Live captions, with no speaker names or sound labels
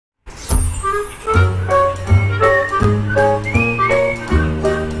Hi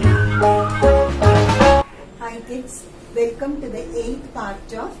kids, welcome to the 8th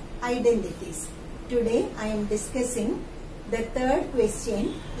part of Identities. Today I am discussing the third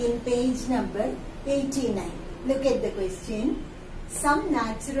question in page number 89. Look at the question. Some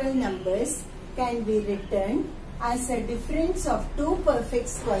natural numbers can be written as a difference of two perfect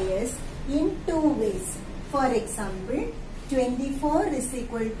squares in two ways. For example, 24 is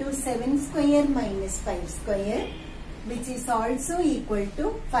equal to 7 square minus 5 square, which is also equal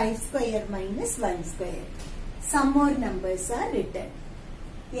to 5 square minus 1 square. Some more numbers are written.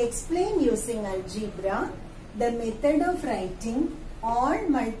 Explain using algebra the method of writing all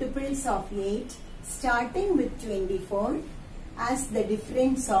multiples of 8 starting with 24 as the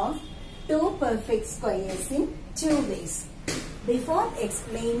difference of two perfect squares in two ways. Before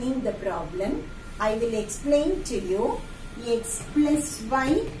explaining the problem, I will explain to you x plus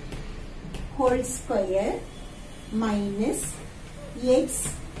y whole square minus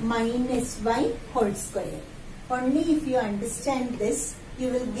x minus y whole square. Only if you understand this, you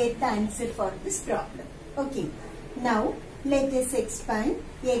will get the answer for this problem. Okay. Now, let us expand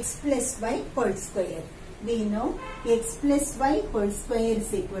x plus y whole square. We know x plus y whole square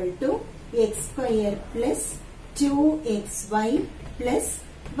is equal to x square plus 2xy plus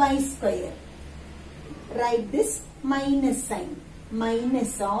y square. Write this minus sign.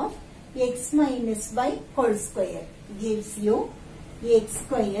 Minus of x minus y whole square gives you x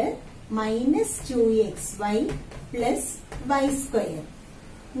square minus 2xy plus y square.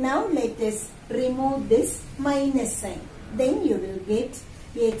 Now let us remove this minus sign. Then you will get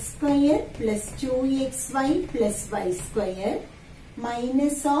x square plus 2xy plus y square.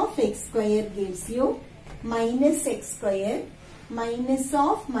 Minus of x square gives you minus x square. Minus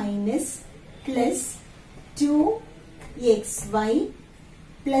of minus plus 2xy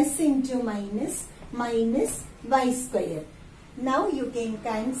plus into minus minus y square. Now you can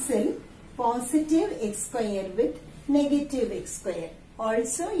cancel positive x square with negative x square.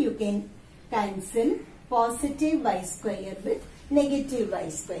 Also you can cancel positive y square with negative y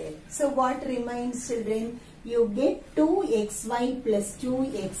square. So what remains, children? You get 2xy plus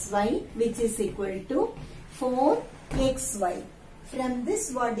 2xy, which is equal to 4xy. From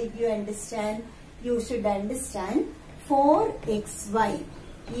this, what did you understand? You should understand 4xy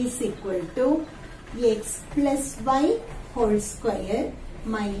is equal to x plus y whole square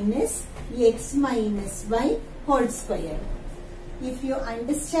minus x minus y whole square. If you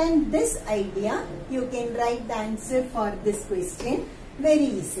understand this idea, you can write the answer for this question very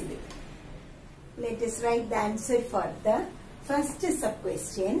easily. Let us write the answer for the first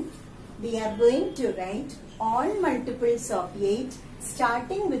sub-question. We are going to write all multiples of 8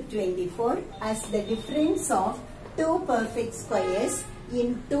 starting with 24 as the difference of two perfect squares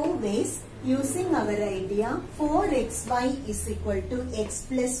in two ways using our idea 4xy is equal to x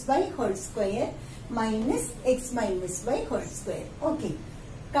plus y whole square minus x minus y whole square. Okay.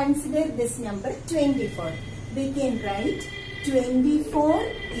 Consider this number 24. We can write 24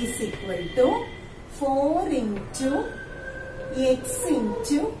 is equal to 4 into x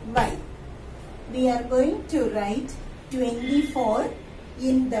into y. We are going to write 24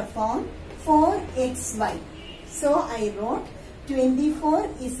 in the form 4xy. So I wrote 24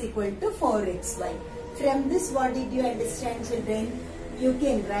 is equal to 4xy. From this, what did you understand, children? You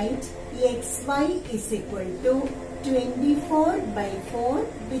can write xy is equal to 24 by 4,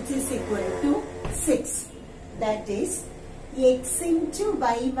 which is equal to 6. That is, x into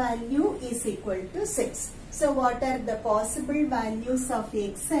y value is equal to 6. So what are the possible values of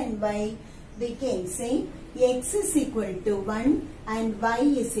x and y? We can say x is equal to 1 and y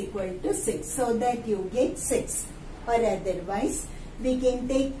is equal to 6. So that you get 6. Or otherwise, we can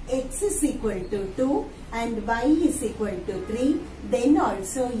take x is equal to 2 and y is equal to 3. Then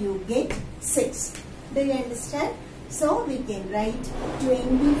also you get 6. Do you understand? So we can write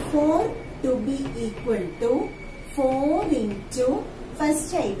 24 to be equal to 4 into,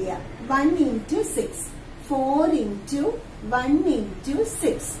 first idea, 1 into 6. 4 into 1 into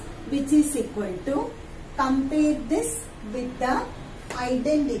 6, which is equal to, compare this with the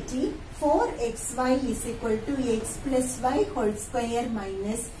identity 4xy is equal to x plus y whole square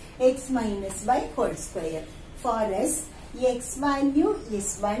minus x minus y whole square. For us, x value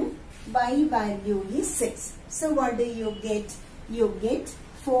is 1, y value is 6. So what do you get? You get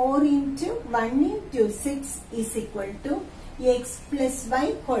 4 into 1 into 6 is equal to x plus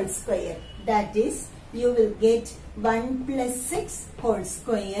y whole square. That is, you will get 1 plus 6 whole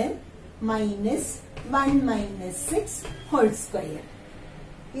square minus 1 minus 6 whole square.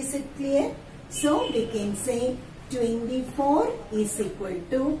 Is it clear? So we can say 24 is equal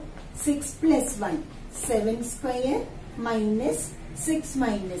to 6 plus 1, 7 square minus 6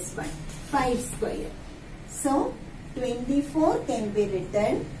 minus 1, 5 square. So, 24 can be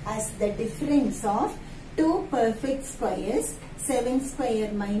written as the difference of two perfect squares, 7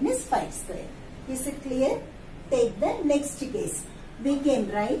 square minus 5 square. Is it clear? Take the next case. We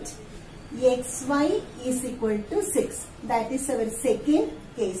can write xy is equal to 6. That is our second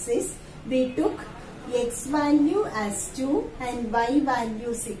case. We took x value as 2 and y value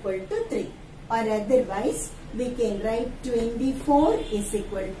is equal to 3. Or otherwise, we can write 24 is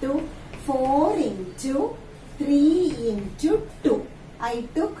equal to 4 into 3 into 2. I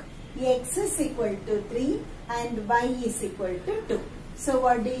took x is equal to 3 and y is equal to 2. So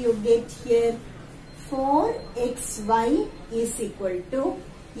what do you get here? 4xy is equal to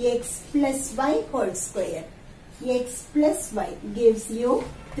x plus y whole square. X plus y gives you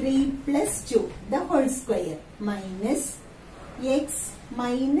 3 plus 2 the whole square minus x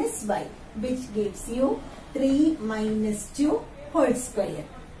minus y, which gives you 3 minus 2 whole square.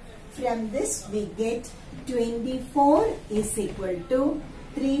 From this we get 24 is equal to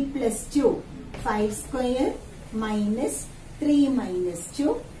 3 plus 2, 5 square minus 3 minus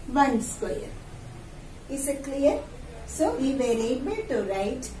 2, 1 square. Is it clear? So we were able to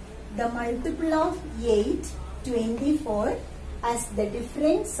write the multiple of 8, 24 as the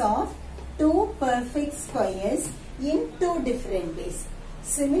difference of two perfect squares in two different ways.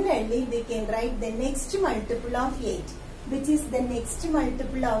 Similarly, we can write the next multiple of 8, which is the next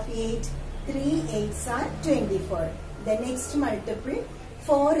multiple of 8. 3 8s are 24. The next multiple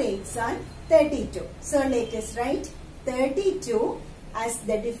 4 8s are 32. So let us write 32 as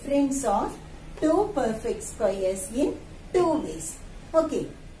the difference of two perfect squares in two ways. Okay.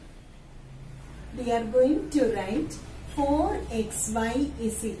 We are going to write 4xy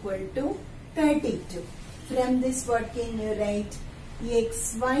is equal to 32. From this, what can you write?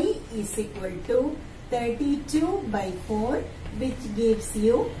 xy is equal to 32 by 4, which gives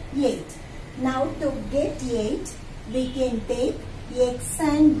you 8. Now to get 8, we can take x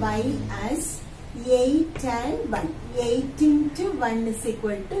and y as 8 and 1. 8 into 1 is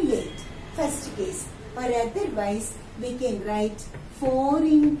equal to 8. First case. Or otherwise, we can write 4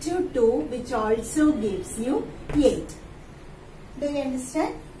 into 2, which also gives you 8. Do you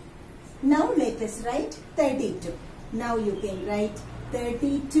understand? Now let us write 32. Now you can write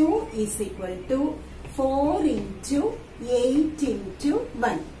 32 is equal to 4 into 8 into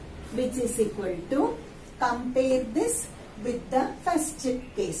 1, which is equal to, compare this with the first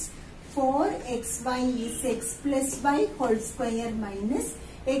case. 4xy is x plus y whole square minus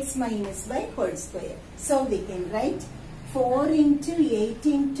x minus y whole square. So we can write 4 into 8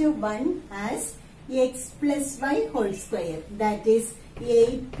 into 1 as x plus y whole square. That is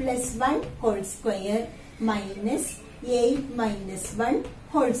 8 plus 1 whole square minus 8 minus 1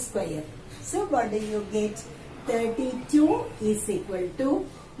 whole square. So what do you get? 32 is equal to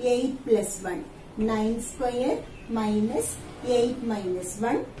 8 plus 1, 9 square minus 8 minus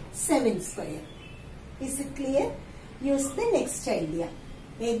 1, 7 square. Is it clear? Use the next idea.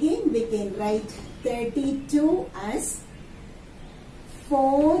 Again we can write 32 as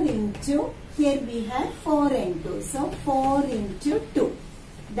 4 into, here we have 4 and 2. So 4 into 2.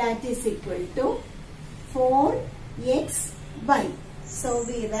 That is equal to 4xy. So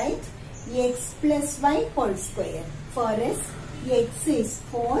we write x plus y whole square. For us, x is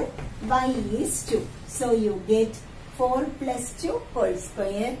 4, y is 2. So you get 4 plus 2 whole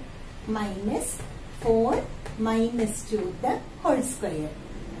square minus 4 minus 2 the whole square.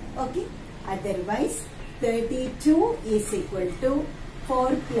 Okay. Otherwise, 32 is equal to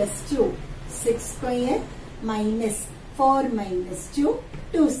 4 plus 2, 6 square minus 4 minus 2,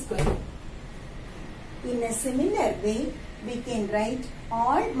 2 square. In a similar way, we can write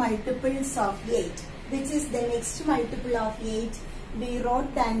all multiples of 8, which is the next multiple of 8. We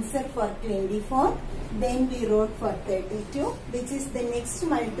wrote the answer for 24, then we wrote for 32, which is the next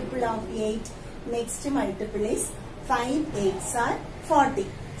multiple of 8. Next multiple is 5 8s are 40.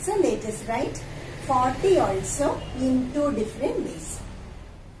 So let us write 40 also in two different ways.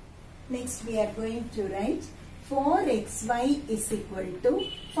 Next we are going to write 4xy is equal to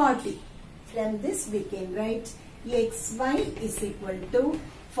 40. From this we can write xy is equal to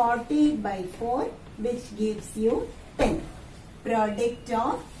 40 by 4, which gives you 10. Product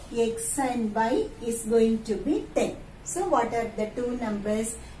of x and y is going to be 10. So what are the two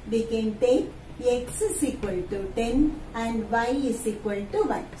numbers? We can take x is equal to 10 and y is equal to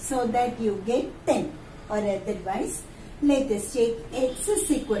 1. So that you get 10. Or otherwise, let us take x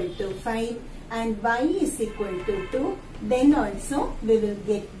is equal to 5 and y is equal to 2. Then also we will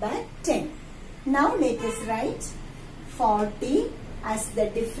get back 10. Now let us write 40 as the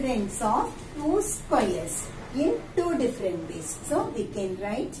difference of two squares in two different ways. So we can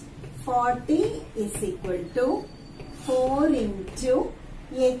write 40 is equal to 4 into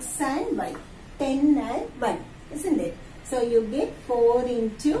x and y, 10 and 1, isn't it? So you get 4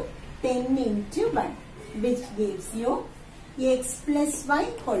 into 10 into 1, which gives you x plus y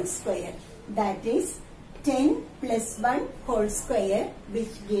whole square. That is 10 plus 1 whole square,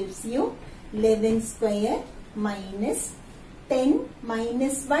 which gives you 11 square minus 10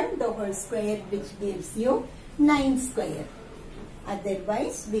 minus 1 the whole square, which gives you 9 square.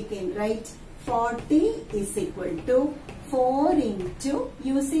 Otherwise, we can write 40 is equal to 4 into,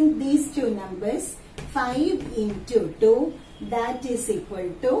 using these two numbers, 5 into 2, that is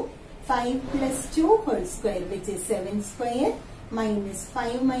equal to 5 plus 2 whole square, which is 7 square, minus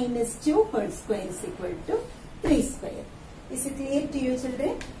 5 minus 2 whole square is equal to 3 square. Is it clear to you,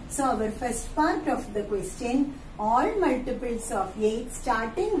 children? So our first part of the question, all multiples of 8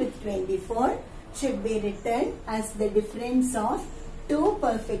 starting with 24 should be written as the difference of two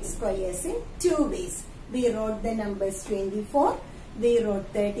perfect squares in two ways. We wrote the numbers 24, we wrote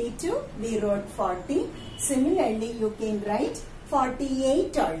 32, we wrote 40. Similarly, you can write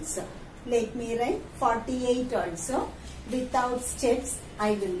 48 also. Let me write 48 also. Without steps,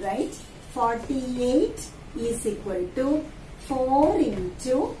 I will write 48 is equal to 4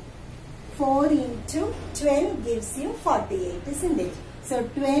 into 12 gives you 48, isn't it? So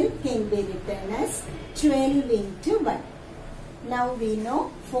 12 can be written as 12 into 1. Now we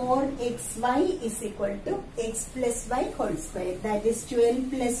know 4xy is equal to x plus y whole square. That is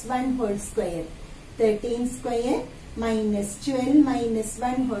 12 plus 1 whole square. 13 square minus 12 minus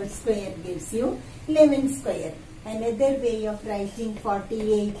 1 whole square gives you 11 square. Another way of writing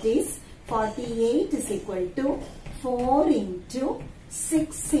 48 is 48 is equal to 4 into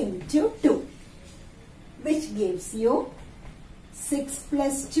 6 into 2, which gives you 6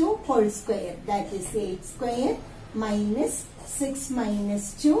 plus 2 whole square, that is 8 square, minus 6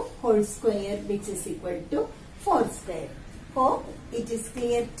 minus 2 whole square, which is equal to 4 square. Hope it is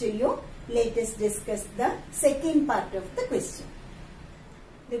clear to you. Let us discuss the second part of the question.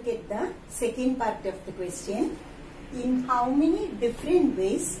 Look at the second part of the question. In how many different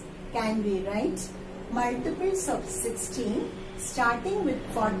ways can we write multiples of 16 starting with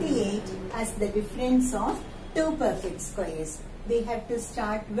 48 as the difference of two perfect squares? We have to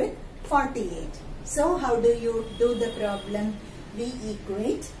start with 48. So how do you do the problem? We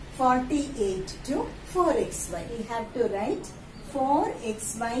equate 48 to 4xy. We have to write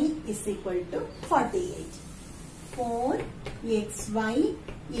 4xy is equal to 48. 4xy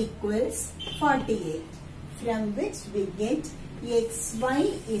equals 48, from which we get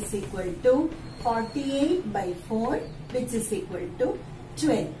xy is equal to 48 by 4, which is equal to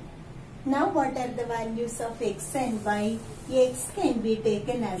 12. Now what are the values of x and y? X can be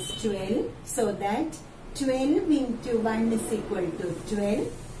taken as 12, so that 12 into 1 is equal to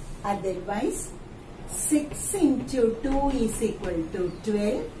 12. Otherwise, 6 into 2 is equal to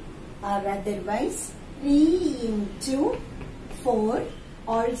 12. Or otherwise, 3 into 4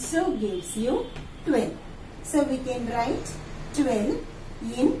 also gives you 12. So we can write 12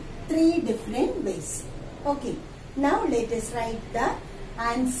 in 3 different ways. Okay. Now let us write the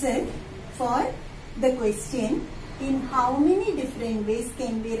answer for the question. In how many different ways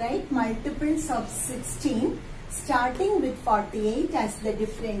can we write multiples of 16 starting with 48 as the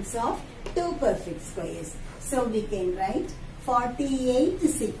difference of two perfect squares? So we can write 48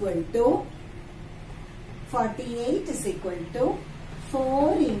 is equal to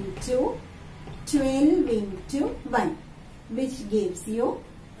 4 into 12 into 1, which gives you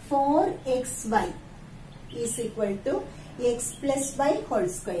 4xy is equal to x plus y whole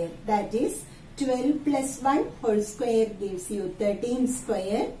square. That is 12 plus 1 whole square gives you 13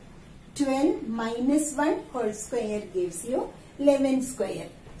 square. 12 minus 1 whole square gives you 11 square.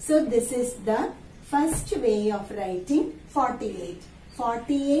 So this is the first way of writing 48.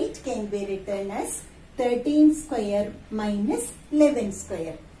 48 can be written as 13 square minus 11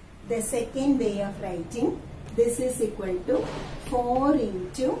 square. The second way of writing, this is equal to 4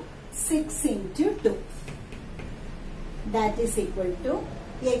 into 6 into 2. That is equal to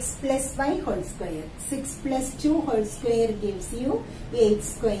x plus y whole square. 6 plus 2 whole square gives you 8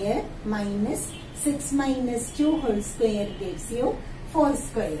 square, minus 6 minus 2 whole square gives you 4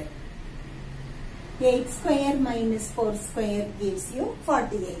 square. 8 square minus 4 square gives you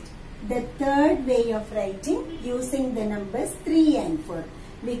 48. The third way of writing, using the numbers 3 and 4.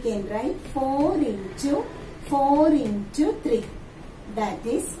 We can write 4 into 3. That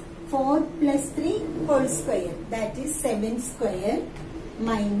is 4 plus 3 whole square. That is 7 square,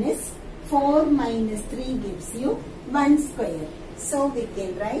 minus 4 minus 3 gives you 1 square. So we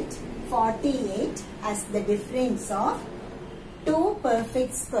can write 48 as the difference of two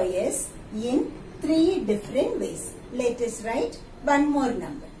perfect squares in 3 different ways. Let us write one more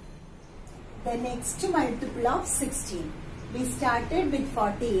number. The next multiple of 16. We started with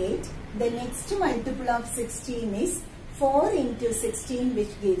 48. The next multiple of 16 is 4 into 16,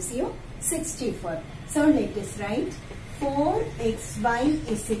 which gives you 64. So let us write 4xy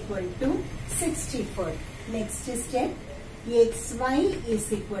is equal to 64. Next step, xy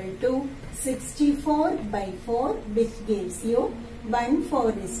is equal to 64 by 4, which gives you 1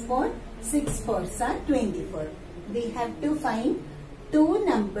 4 is 4, 6 4s are 24. We have to find two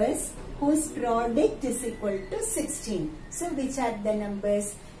numbers whose product is equal to 16. So which are the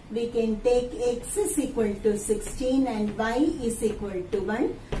numbers? We can take x is equal to 16 and y is equal to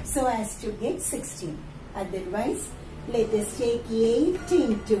 1 so as to get 16. Otherwise, let us take 8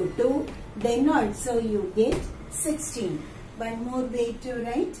 into 2, then also you get 16. One more way to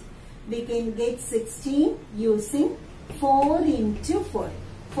write, we can get 16 using 4 into 4.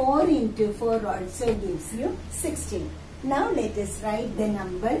 4 into 4 also gives you 16. Now let us write the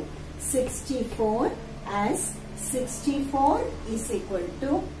number 64 as 64 is equal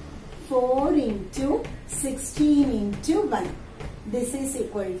to 4 into 16 into 1. This is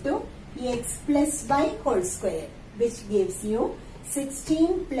equal to x plus y whole square, which gives you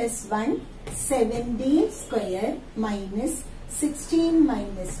 16 plus 1, 17 square minus 16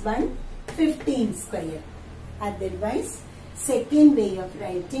 minus 1, 15 square. Otherwise, second way of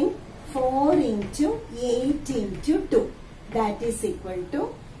writing 4 into 8 into 2. That is equal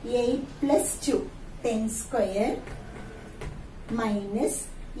to 8 plus 2, 10 square minus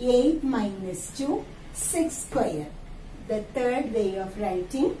 8 minus 2, 6 square. The third way of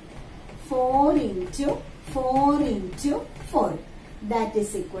writing 4 into 4 into 4. That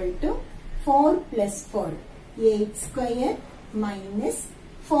is equal to 4 plus 4, 8 square minus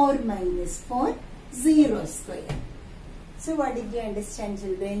 4 minus 4, 0 square. So what did you understand,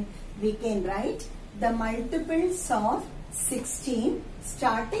 children? We can write the multiples of 16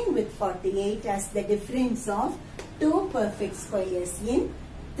 starting with 48 as the difference of two perfect squares in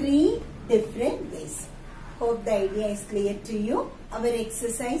 3 different ways. Hope the idea is clear to you. Our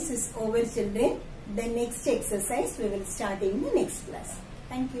exercise is over, children. The next exercise we will start in the next class.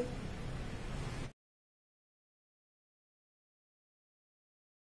 Thank you.